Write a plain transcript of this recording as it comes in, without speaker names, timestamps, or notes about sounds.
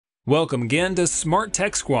Welcome again to Smart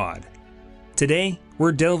Tech Squad. Today,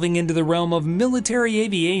 we're delving into the realm of military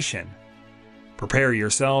aviation. Prepare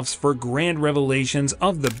yourselves for grand revelations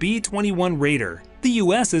of the B-21 Raider, the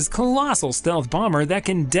US's colossal stealth bomber that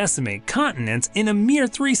can decimate continents in a mere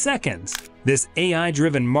 3 seconds. This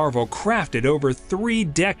AI-driven marvel crafted over 3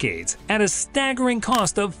 decades at a staggering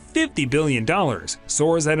cost of $50 billion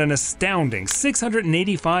soars at an astounding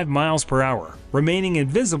 685 miles per hour, remaining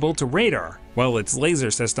invisible to radar, while its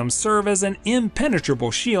laser systems serve as an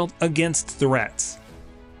impenetrable shield against threats.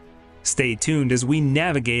 Stay tuned as we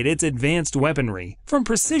navigate its advanced weaponry, from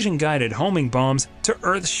precision-guided homing bombs to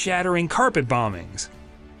earth-shattering carpet bombings.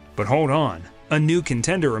 But hold on, a new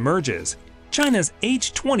contender emerges: China's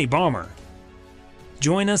H-20 bomber.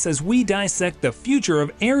 Join us as we dissect the future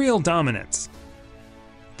of aerial dominance.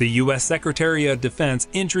 The U.S. Secretary of Defense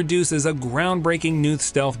introduces a groundbreaking new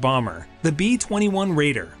stealth bomber, the B-21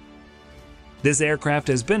 Raider. This aircraft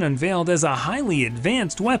has been unveiled as a highly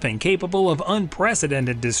advanced weapon capable of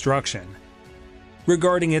unprecedented destruction.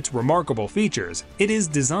 Regarding its remarkable features, it is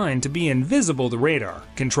designed to be invisible to radar,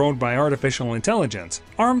 controlled by artificial intelligence,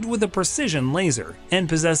 armed with a precision laser, and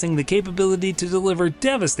possessing the capability to deliver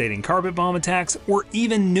devastating carpet bomb attacks or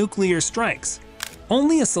even nuclear strikes.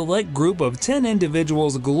 Only a select group of 10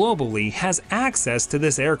 individuals globally has access to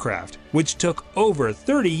this aircraft, which took over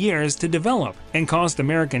 30 years to develop and cost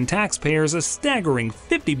American taxpayers a staggering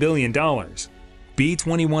 $50 billion.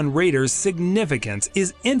 B-21 Raider's significance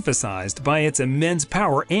is emphasized by its immense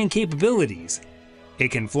power and capabilities.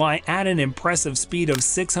 It can fly at an impressive speed of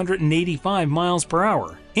 685 miles per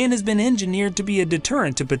hour and has been engineered to be a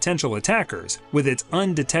deterrent to potential attackers, with its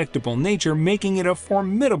undetectable nature making it a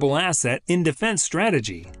formidable asset in defense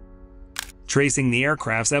strategy. Tracing the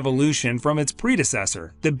aircraft's evolution from its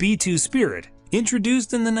predecessor, the B-2 Spirit,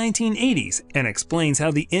 introduced in the 1980s, and explains how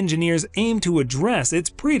the engineers aim to address its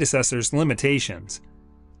predecessor's limitations.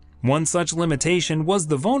 One such limitation was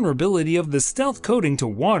the vulnerability of the stealth coating to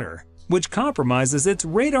water, which compromises its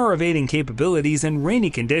radar-evading capabilities in rainy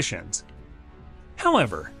conditions.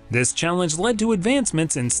 However, this challenge led to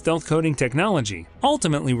advancements in stealth coating technology,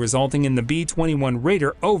 ultimately resulting in the B-21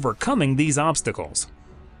 Raider overcoming these obstacles.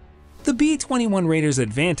 The B-21 Raider's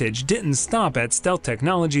advantage didn't stop at stealth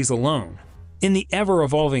technologies alone. In the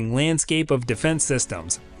ever-evolving landscape of defense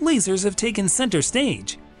systems, lasers have taken center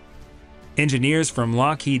stage. Engineers from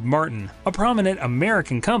Lockheed Martin, a prominent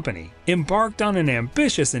American company, embarked on an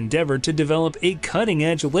ambitious endeavor to develop a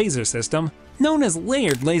cutting-edge laser system known as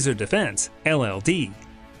Layered Laser Defense, LLD.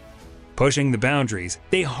 Pushing the boundaries,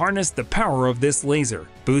 they harnessed the power of this laser,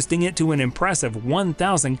 boosting it to an impressive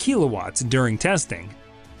 1,000 kilowatts during testing.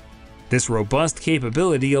 This robust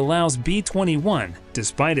capability allows B-21,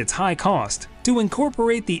 despite its high cost, to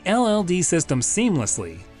incorporate the LLD system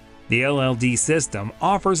seamlessly. The LLD system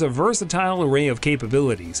offers a versatile array of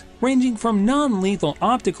capabilities, ranging from non-lethal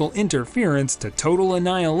optical interference to total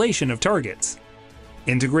annihilation of targets.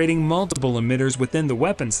 Integrating multiple emitters within the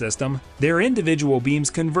weapon system, their individual beams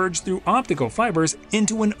converge through optical fibers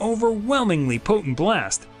into an overwhelmingly potent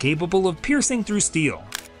blast, capable of piercing through steel.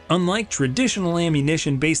 Unlike traditional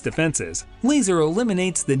ammunition-based defenses, laser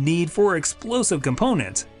eliminates the need for explosive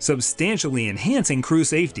components, substantially enhancing crew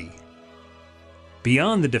safety.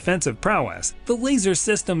 Beyond the defensive prowess, the laser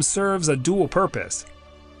system serves a dual purpose.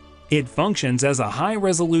 It functions as a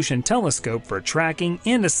high-resolution telescope for tracking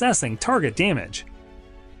and assessing target damage.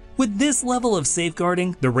 With this level of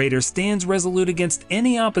safeguarding, the Raider stands resolute against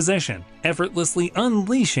any opposition, effortlessly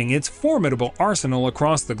unleashing its formidable arsenal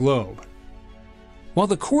across the globe. While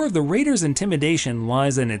the core of the Raider's intimidation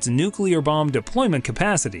lies in its nuclear bomb deployment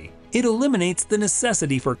capacity, it eliminates the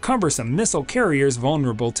necessity for cumbersome missile carriers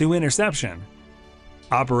vulnerable to interception.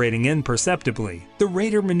 Operating imperceptibly, the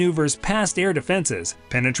Raider maneuvers past air defenses,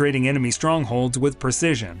 penetrating enemy strongholds with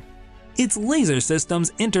precision. Its laser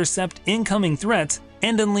systems intercept incoming threats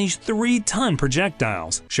and unleash 3-ton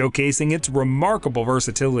projectiles, showcasing its remarkable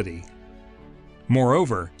versatility.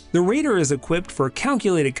 Moreover, the Raider is equipped for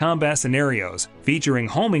calculated combat scenarios, featuring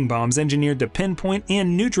homing bombs engineered to pinpoint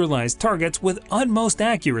and neutralize targets with utmost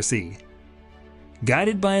accuracy.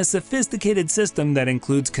 Guided by a sophisticated system that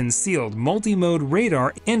includes concealed multi-mode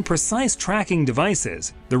radar and precise tracking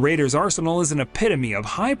devices, the Raider's arsenal is an epitome of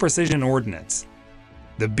high-precision ordnance.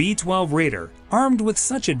 The B-12 Raider, armed with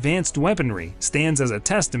such advanced weaponry, stands as a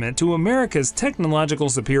testament to America's technological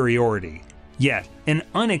superiority. Yet, an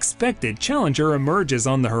unexpected challenger emerges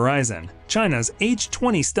on the horizon: China's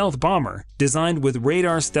H-20 stealth bomber, designed with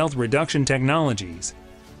radar stealth reduction technologies.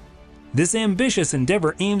 This ambitious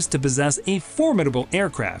endeavor aims to possess a formidable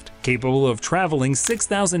aircraft capable of traveling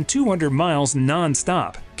 6,200 miles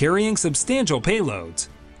non-stop, carrying substantial payloads.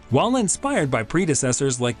 While inspired by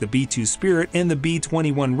predecessors like the B-2 Spirit and the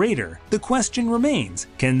B-21 Raider, the question remains,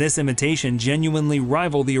 can this imitation genuinely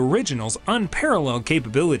rival the original's unparalleled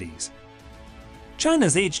capabilities?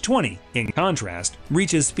 China's H-20, in contrast,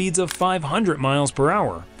 reaches speeds of 500 miles per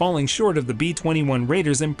hour, falling short of the B-21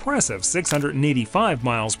 Raider's impressive 685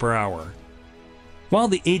 miles per hour. While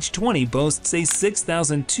the H-20 boasts a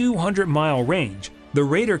 6,200-mile range, the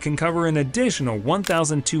Raider can cover an additional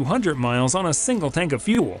 1,200 miles on a single tank of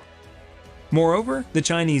fuel. Moreover, the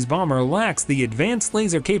Chinese bomber lacks the advanced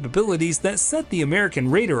laser capabilities that set the American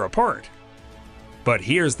Raider apart. But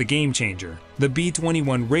here's the game changer. The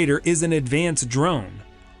B-21 Raider is an advanced drone.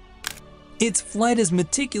 Its flight is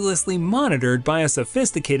meticulously monitored by a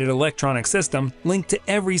sophisticated electronic system linked to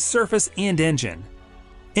every surface and engine.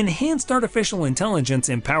 Enhanced artificial intelligence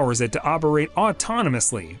empowers it to operate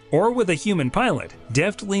autonomously or with a human pilot,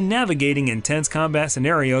 deftly navigating intense combat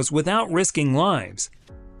scenarios without risking lives.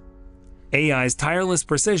 AI's tireless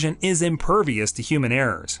precision is impervious to human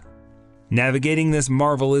errors. Navigating this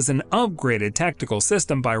marvel is an upgraded tactical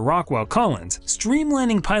system by Rockwell Collins,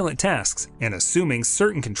 streamlining pilot tasks and assuming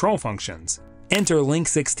certain control functions. Enter Link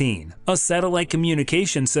 16, a satellite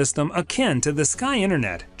communication system akin to the Sky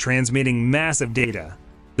Internet, transmitting massive data.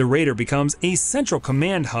 The Raider becomes a central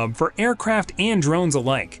command hub for aircraft and drones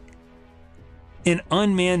alike. An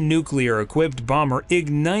unmanned nuclear-equipped bomber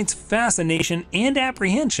ignites fascination and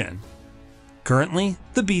apprehension. Currently,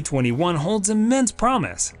 the B-21 holds immense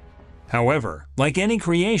promise. However, like any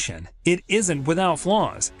creation, it isn't without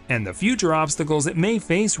flaws, and the future obstacles it may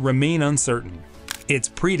face remain uncertain. Its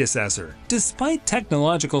predecessor, despite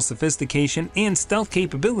technological sophistication and stealth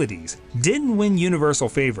capabilities, didn't win universal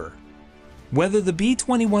favor. Whether the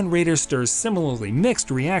B-21 Raider stirs similarly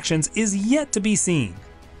mixed reactions is yet to be seen.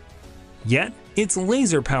 Yet, its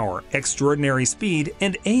laser power, extraordinary speed,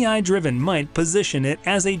 and AI-driven might position it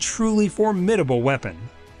as a truly formidable weapon.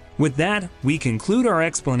 With that, we conclude our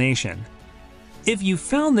explanation. If you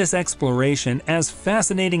found this exploration as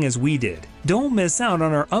fascinating as we did, don't miss out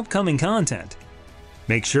on our upcoming content.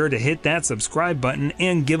 Make sure to hit that subscribe button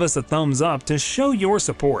and give us a thumbs up to show your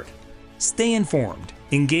support. Stay informed,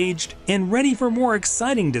 engaged, and ready for more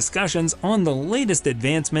exciting discussions on the latest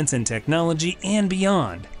advancements in technology and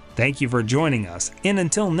beyond. Thank you for joining us, and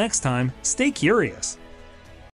until next time, stay curious.